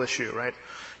mechanical issue, right?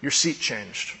 Your seat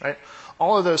changed, right?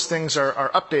 All of those things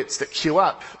are updates that queue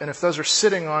up, and if those are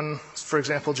sitting on, for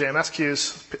example, JMS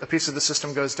queues, a piece of the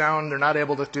system goes down, they're not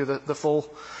able to do the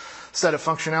full set of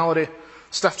functionality,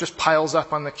 stuff just piles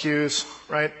up on the queues,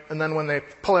 right? And then when they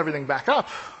pull everything back up,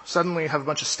 suddenly you have a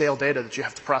bunch of stale data that you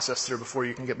have to process through before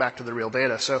you can get back to the real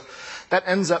data. So that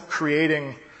ends up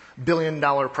creating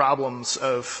billion-dollar problems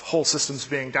of whole systems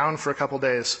being down for a couple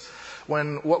days,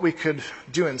 when what we could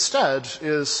do instead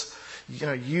is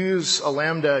use a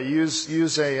Lambda, use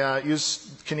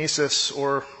Kinesis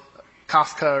or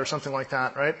Kafka or something like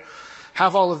that, right?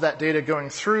 Have all of that data going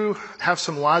through, have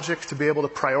some logic to be able to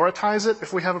prioritize it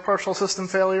if we have a partial system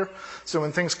failure. So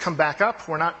when things come back up,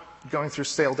 we're not going through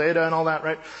stale data and all that,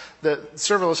 right? The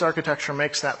serverless architecture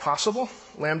makes that possible.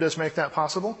 Lambdas make that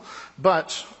possible.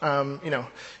 But,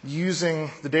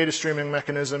 using the data streaming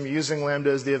mechanism, using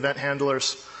Lambda as the event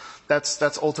handlers,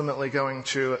 that's ultimately going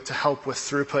to help with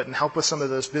throughput and help with some of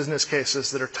those business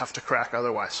cases that are tough to crack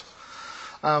otherwise.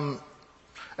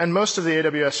 And most of the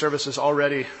AWS services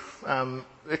already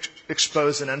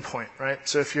expose an endpoint, right?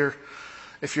 So if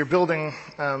you're building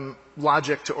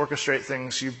logic to orchestrate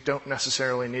things, you don't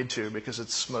necessarily need to, because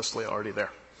it's mostly already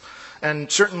there.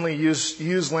 And certainly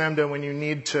use Lambda when you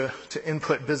need to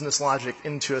input business logic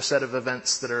into a set of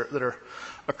events that are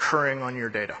occurring on your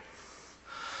data.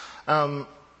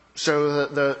 So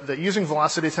the using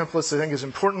velocity templates, I think, is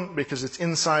important because it's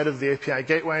inside of the API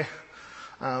gateway.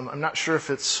 I'm not sure if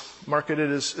it's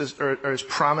marketed as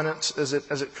prominent as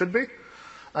it could be.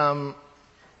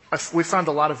 We found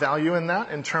a lot of value in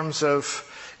that, in terms of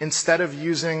instead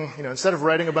of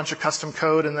writing a bunch of custom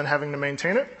code and then having to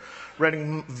maintain it,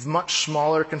 writing much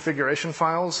smaller configuration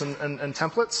files and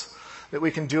templates that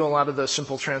we can do a lot of those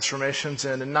simple transformations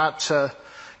in, and not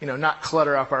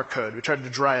clutter up our code. We tried to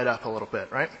dry it up a little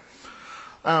bit, right?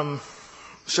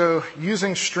 So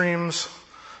using streams,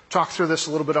 talked through this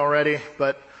a little bit already,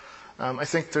 but I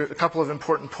think there are a couple of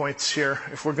important points here.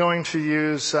 If we're going to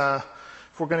use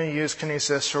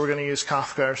Kinesis, or we're going to use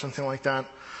Kafka or something like that,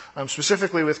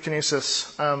 specifically with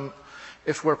Kinesis,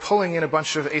 if we're pulling in a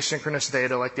bunch of asynchronous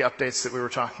data, like the updates that we were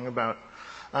talking about,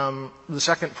 the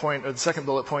second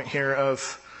bullet point here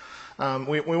of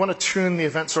We want to tune the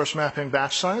event source mapping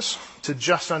batch size to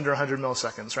just under 100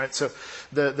 milliseconds, right? So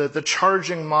the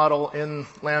charging model in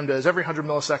Lambda is every 100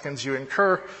 milliseconds you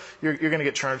incur, you're going to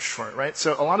get charged for it, right?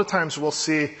 So a lot of times we'll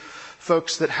see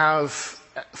folks that have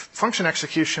function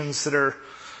executions that are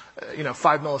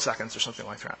 5 milliseconds or something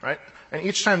like that, right? And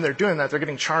each time they're doing that, they're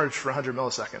getting charged for 100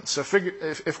 milliseconds. So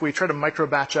if we try to micro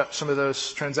batch up some of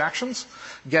those transactions,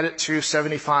 get it to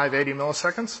 75, 80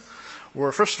 milliseconds,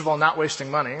 we're first of all not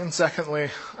wasting money, and secondly,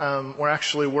 we're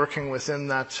actually working within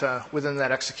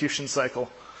that execution cycle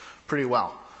pretty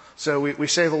well. So we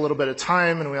save a little bit of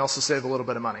time, and we also save a little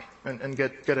bit of money, and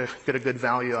get a good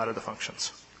value out of the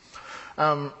functions.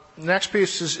 Next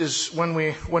piece is when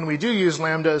we do use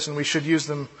lambdas, and we should use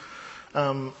them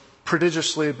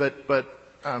prodigiously but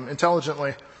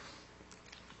intelligently,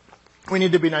 we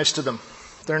need to be nice to them.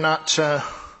 They're not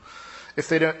if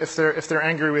they're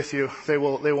angry with you, they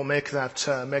will make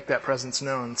that presence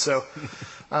known. So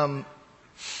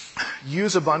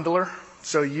use a bundler.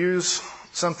 So use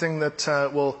something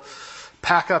that will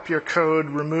pack up your code,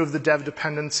 remove the dev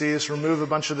dependencies, remove a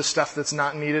bunch of the stuff that's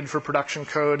not needed for production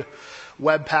code.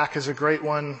 Webpack is a great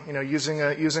one, using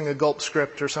a gulp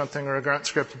script or something, or a grunt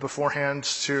script beforehand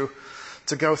to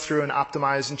go through and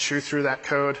optimize and chew through that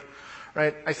code,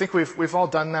 right? I think we've all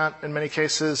done that in many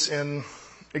cases in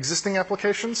existing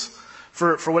applications.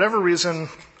 For whatever reason,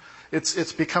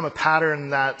 it's become a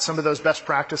pattern that some of those best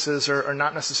practices are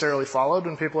not necessarily followed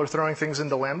when people are throwing things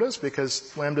into lambdas,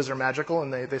 because lambdas are magical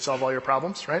and they solve all your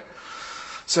problems, right?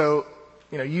 So,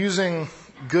 using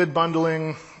good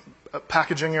bundling,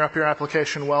 packaging your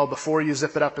application well before you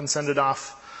zip it up and send it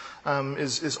off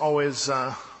is always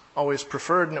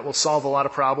preferred, and it will solve a lot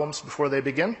of problems before they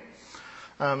begin,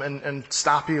 and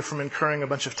stop you from incurring a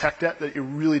bunch of tech debt that you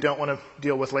really don't want to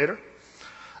deal with later.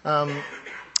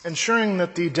 Ensuring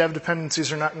that the dev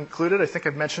dependencies are not included. I think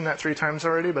I've mentioned that 3 times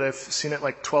already, but I've seen it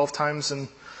like 12 times in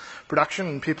production,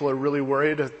 and people are really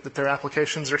worried that their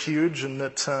applications are huge and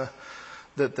that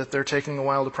they're taking a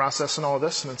while to process and all of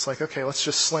this. And it's like, okay, let's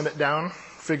just slim it down,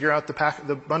 figure out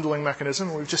the bundling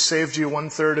mechanism. We've just saved you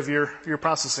 1/3 of your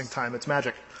processing time. It's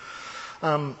magic.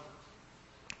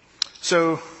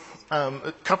 So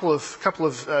a couple of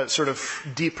sort of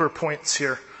deeper points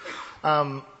here.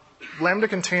 Lambda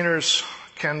containers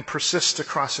can persist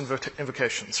across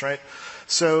invocations, right?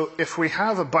 So if we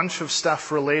have a bunch of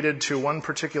stuff related to one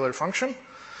particular function,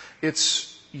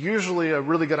 it's usually a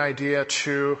really good idea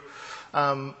to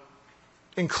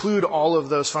include all of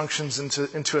those functions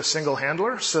into a single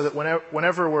handler, so that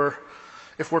whenever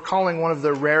if we're calling one of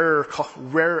the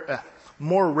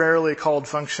more rarely called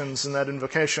functions in that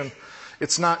invocation,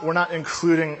 we're not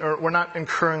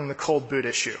incurring the cold boot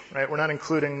issue, right? We're not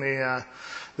including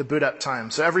the boot up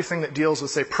time. So everything that deals with,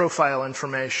 say, profile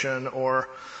information or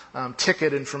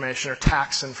ticket information or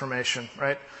tax information,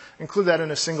 right? Include that in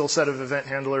a single set of event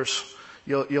handlers.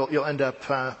 You'll end up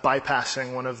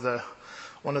bypassing one of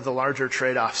the larger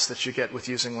trade-offs that you get with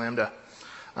using Lambda.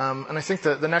 And I think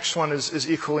that the next one is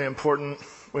equally important,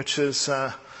 which is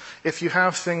if you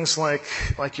have things like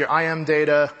your IM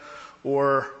data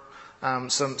or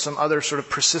some other sort of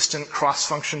persistent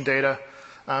cross-function data,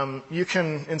 you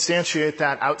can instantiate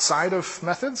that outside of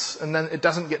methods, and then it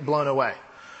doesn't get blown away,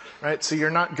 right? So you're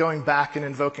not going back and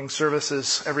invoking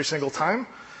services every single time.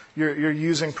 You're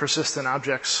using persistent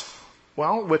objects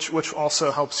well, which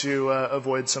also helps you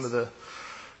avoid some of the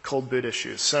cold boot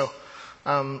issues. So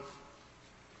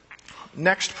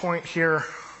next point here,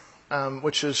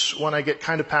 which is one I get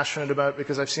kind of passionate about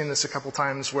because I've seen this a couple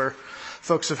times where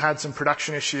folks have had some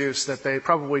production issues that they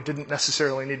probably didn't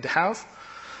necessarily need to have.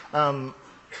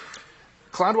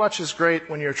 CloudWatch is great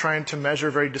when you're trying to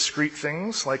measure very discrete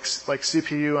things like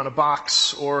CPU on a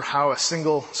box or how a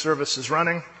single service is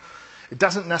running. It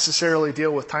doesn't necessarily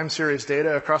deal with time series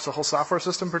data across the whole software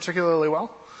system particularly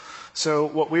well. So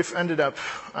what we've ended up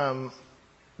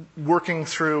working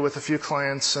through with a few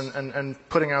clients and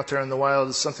putting out there in the wild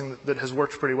is something that has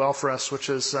worked pretty well for us, which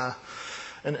is,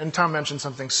 and Tom mentioned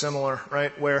something similar,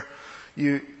 right, where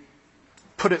you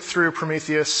put it through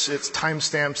Prometheus, it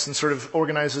timestamps and sort of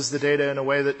organizes the data in a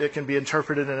way that it can be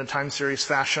interpreted in a time series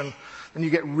fashion. And you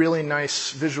get really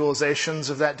nice visualizations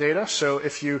of that data. So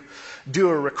if you do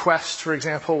a request, for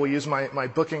example, we'll use my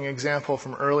booking example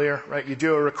from earlier, right? You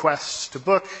do a request to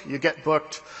book, you get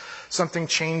booked, something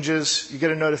changes, you get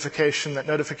a notification, that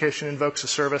notification invokes a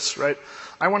service, right?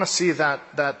 I want to see that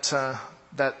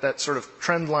sort of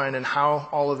trend line and how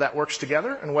all of that works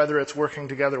together and whether it's working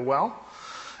together well.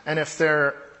 And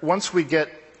once we get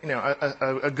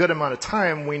a good amount of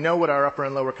time, we know what our upper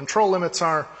and lower control limits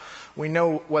are. We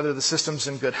know whether the system's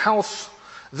in good health,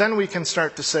 Then we can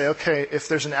start to say, okay, if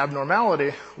there's an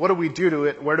abnormality, what do we do to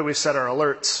it? Where do we set our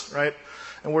alerts, right?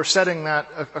 And we're setting that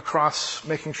across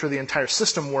making sure the entire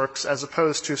system works as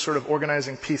opposed to sort of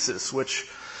organizing pieces, which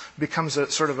becomes a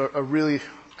sort of a really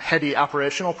heady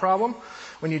operational problem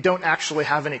when you don't actually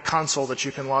have any console that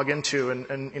you can log into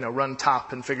and run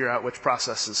top and figure out which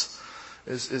process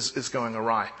is going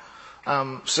awry.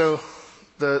 So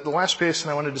the last piece,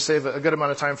 and I wanted to save a good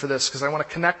amount of time for this because I want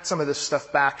to connect some of this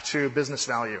stuff back to business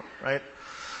value, right?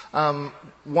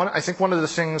 I think one of the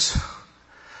things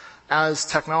as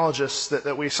technologists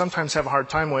that we sometimes have a hard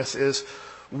time with is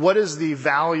what is the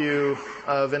value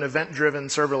of an event-driven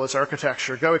serverless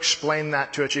architecture? Go explain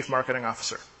that to a chief marketing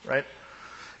officer, right?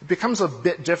 It becomes a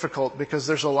bit difficult because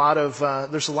there's a lot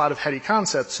of heady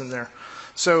concepts in there.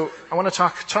 So I want to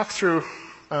talk through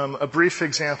a brief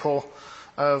example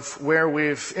of where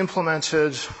we've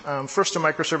implemented first a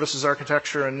microservices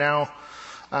architecture and now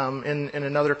in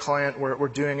another client we're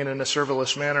doing it in a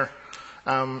serverless manner.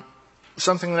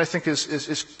 Something that I think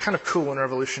is kind of cool and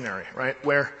revolutionary, right?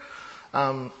 Where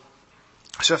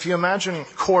so if you imagine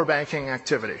core banking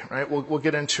activity, right? We'll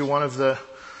get into one of the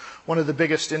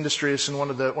biggest industries and one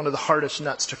of the hardest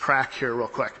nuts to crack here real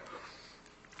quick.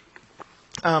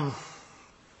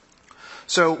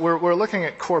 So we're looking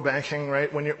at core banking,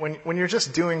 right? When you're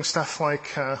just doing stuff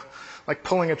like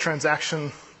pulling a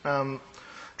transaction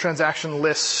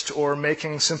list or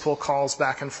making simple calls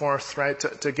back and forth, right,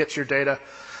 to get your data.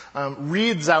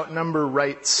 Reads outnumber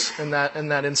writes in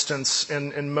that instance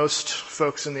in most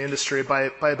folks in the industry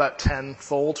by about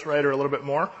 10-fold, right, or a little bit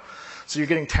more. So you're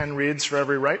getting 10 reads for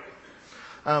every write.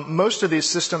 Most of these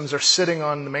systems are sitting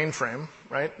on the mainframe,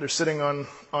 right? They're sitting on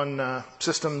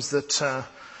systems that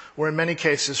were in many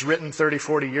cases written 30,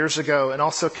 40 years ago and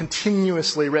also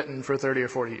continuously written for 30 or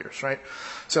 40 years, right?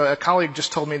 So a colleague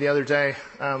just told me the other day,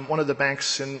 one of the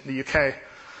banks in the UK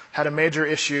had a major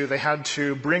issue. They had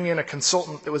to bring in a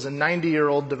consultant that was a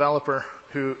 90-year-old developer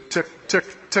who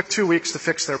took 2 weeks to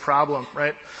fix their problem,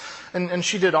 right? And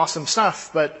she did awesome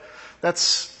stuff, but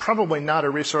that's probably not a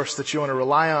resource that you want to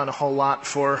rely on a whole lot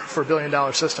for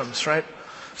billion-dollar systems, right?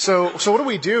 So what do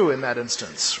we do in that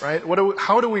instance, right?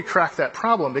 How do we crack that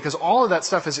problem? Because all of that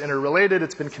stuff is interrelated.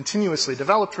 It's been continuously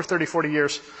developed for 30, 40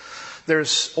 years.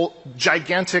 There's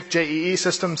gigantic JEE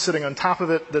systems sitting on top of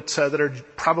it that are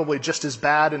probably just as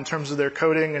bad in terms of their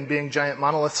coding and being giant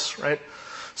monoliths, right?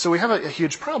 So we have a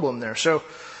huge problem there. So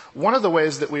one of the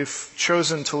ways that we've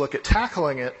chosen to look at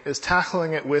tackling it is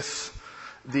tackling it with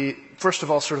first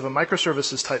of all, sort of a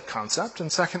microservices type concept,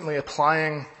 and secondly,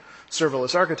 applying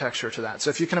serverless architecture to that. So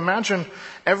if you can imagine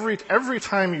every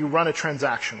time you run a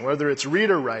transaction, whether it's read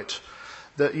or write,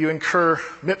 that you incur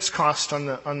MIPS cost on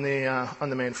the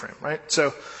mainframe, right?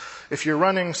 So if you're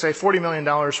running, say, $40 million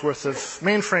worth of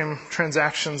mainframe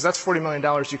transactions, that's $40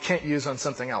 million you can't use on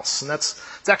something else. And it's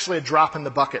actually a drop in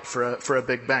the bucket for a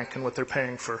big bank and what they're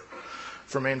paying for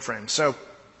mainframe. So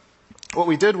what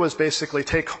we did was basically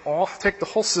take the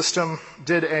whole system,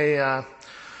 did a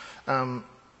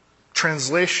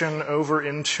translation over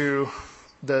into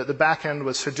the back end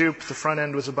was Hadoop, the front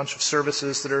end was a bunch of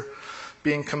services that are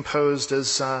being composed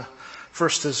as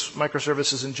first as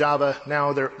microservices in Java.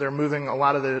 Now they're moving a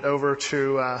lot of it over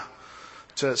to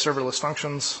serverless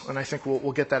functions, and I think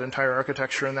we'll get that entire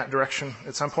architecture in that direction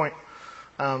at some point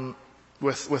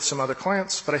with some other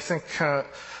clients. But I think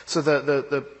so.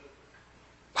 The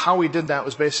how we did that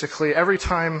was basically every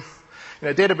time.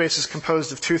 A database is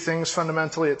composed of two things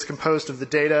fundamentally. It's composed of the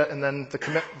data and then the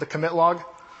commit log.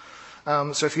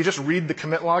 So if you just read the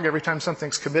commit log every time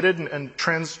something's committed and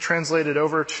translate it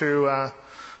over to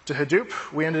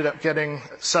Hadoop, we ended up getting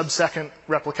sub-second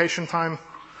replication time.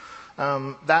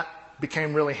 That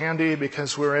became really handy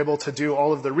because we were able to do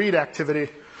all of the read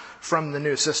activity from the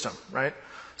new system, right?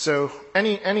 So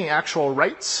any actual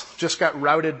writes just got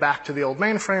routed back to the old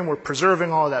mainframe. We're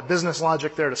preserving all of that business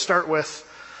logic there to start with.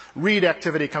 Read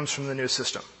activity comes from the new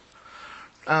system.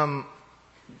 And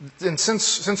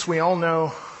since we all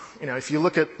know, if you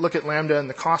look at Lambda and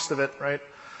the cost of it, right,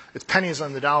 it's pennies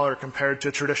on the dollar compared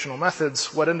to traditional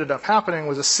methods. What ended up happening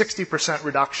was a 60%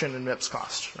 reduction in MIPS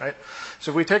cost, right?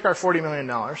 So if we take our $40 million,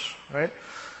 right,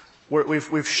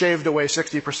 we've shaved away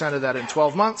 60% of that in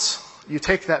 12 months. You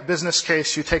take that business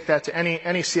case, you take that to any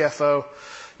CFO,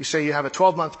 you say you have a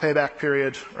 12-month payback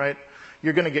period, right?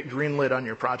 You're going to get greenlit on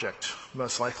your project,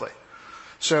 most likely.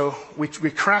 So we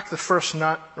crack the first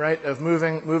nut, right, of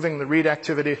moving the read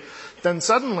activity. Then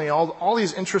suddenly all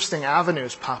these interesting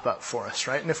avenues pop up for us,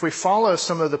 right? And if we follow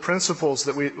some of the principles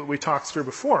that we talked through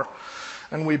before,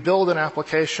 and we build an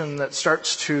application that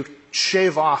starts to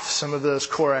shave off some of those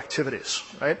core activities,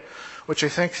 right? Which I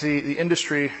think the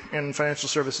industry in financial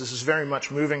services is very much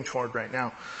moving toward right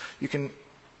now. You can,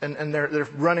 and they're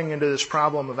running into this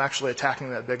problem of actually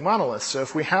attacking that big monolith. So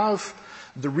if we have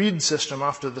the read system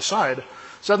off to the side,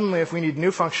 suddenly if we need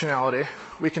new functionality,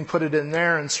 we can put it in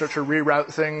there and start to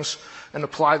reroute things and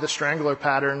apply the strangler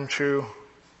pattern to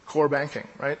core banking,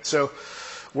 right? So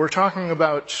we're talking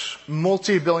about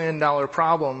multi-billion-dollar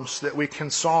problems that we can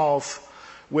solve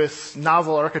with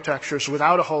novel architectures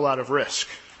without a whole lot of risk,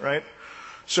 right?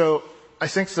 So I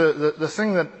think the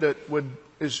thing that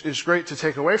is great to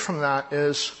take away from that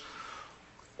is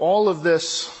all of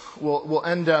this will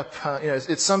end up,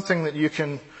 it's something that you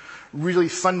can really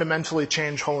fundamentally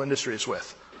change whole industries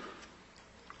with.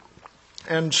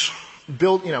 And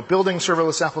building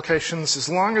serverless applications, as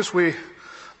long as we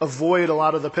avoid a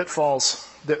lot of the pitfalls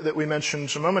that we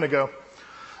mentioned a moment ago,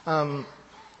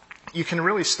 you can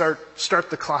really start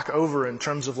the clock over in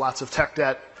terms of lots of tech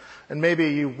debt, and maybe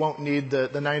you won't need the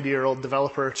 90-year-old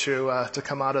developer to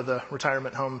come out of the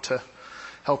retirement home to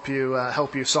help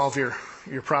you solve your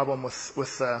problem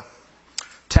with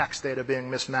tax data being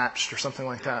mismatched or something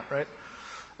like that, right?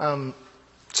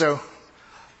 So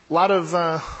a lot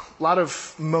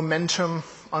of momentum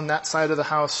on that side of the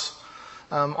house.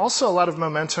 Also a lot of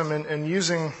momentum in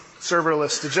using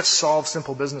serverless to just solve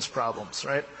simple business problems,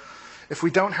 right? If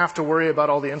we don't have to worry about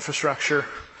all the infrastructure,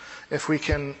 if we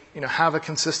can have a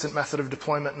consistent method of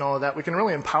deployment and all of that, we can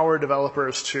really empower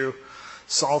developers to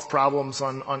solve problems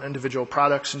on individual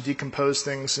products and decompose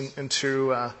things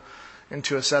into a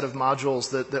set of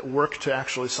modules that work to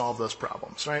actually solve those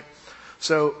problems, right?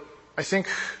 So I think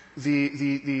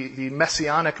the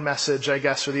messianic message, I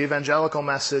guess, or the evangelical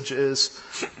message is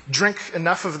drink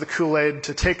enough of the Kool-Aid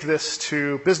to take this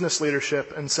to business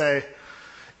leadership and say,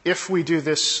 if we do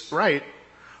this right,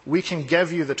 we can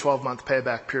give you the 12-month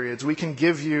payback periods. We can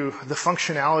give you the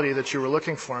functionality that you were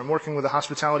looking for. I'm working with a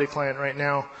hospitality client right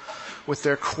now with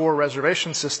their core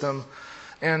reservation system.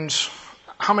 And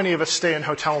how many of us stay in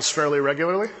hotels fairly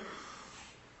regularly?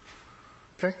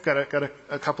 Okay, got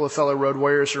a couple of fellow road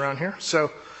warriors around here. So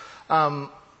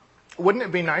wouldn't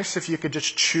it be nice if you could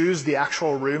just choose the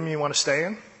actual room you want to stay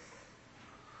in?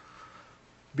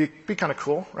 Be kind of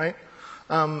cool, right?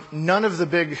 None of the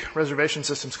big reservation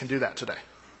systems can do that today.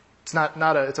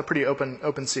 It's a pretty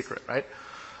open secret, right?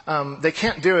 They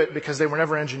can't do it because they were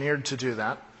never engineered to do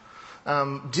that.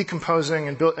 Decomposing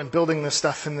and building this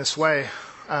stuff in this way,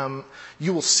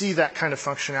 you will see that kind of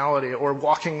functionality, or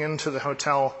walking into the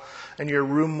hotel and your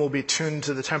room will be tuned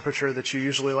to the temperature that you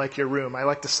usually like your room. I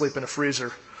like to sleep in a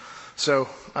freezer. So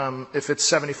if it's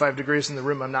 75 degrees in the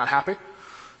room, I'm not happy.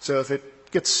 So if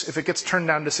it gets turned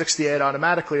down to 68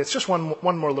 automatically, it's just one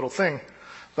more little thing.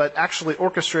 But actually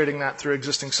orchestrating that through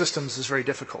existing systems is very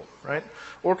difficult, right?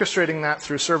 Orchestrating that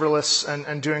through serverless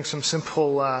and doing some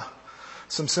simple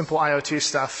IoT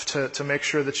stuff to make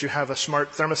sure that you have a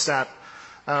smart thermostat.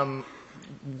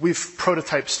 We've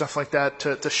prototyped stuff like that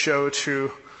to show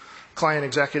to client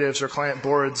executives or client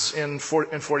boards in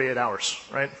 48 hours,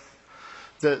 right?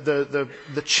 The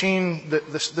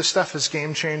stuff is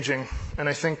game changing, and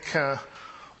I think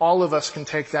all of us can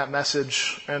take that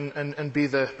message and be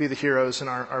the heroes in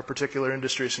our particular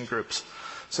industries and groups.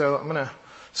 So I'm going to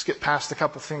skip past a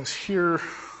couple things here.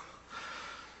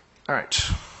 All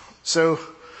right. So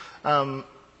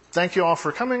thank you all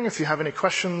for coming. If you have any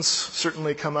questions,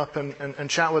 certainly come up and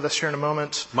chat with us here in a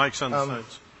moment. Mike's on the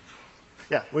sides.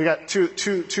 Yeah, we got two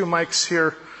mics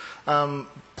here.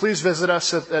 Please visit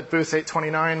us at booth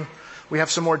 829. We have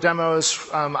some more demos.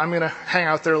 I'm going to hang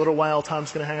out there a little while.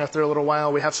 Tom's going to hang out there a little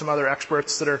while. We have some other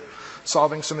experts that are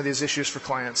solving some of these issues for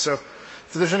clients. So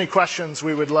if there's any questions,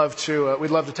 we'd love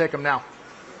to take them now.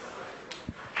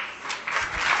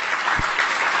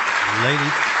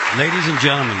 Ladies and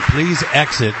gentlemen, please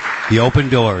exit the open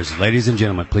doors. Ladies and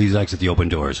gentlemen, please exit the open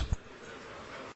doors.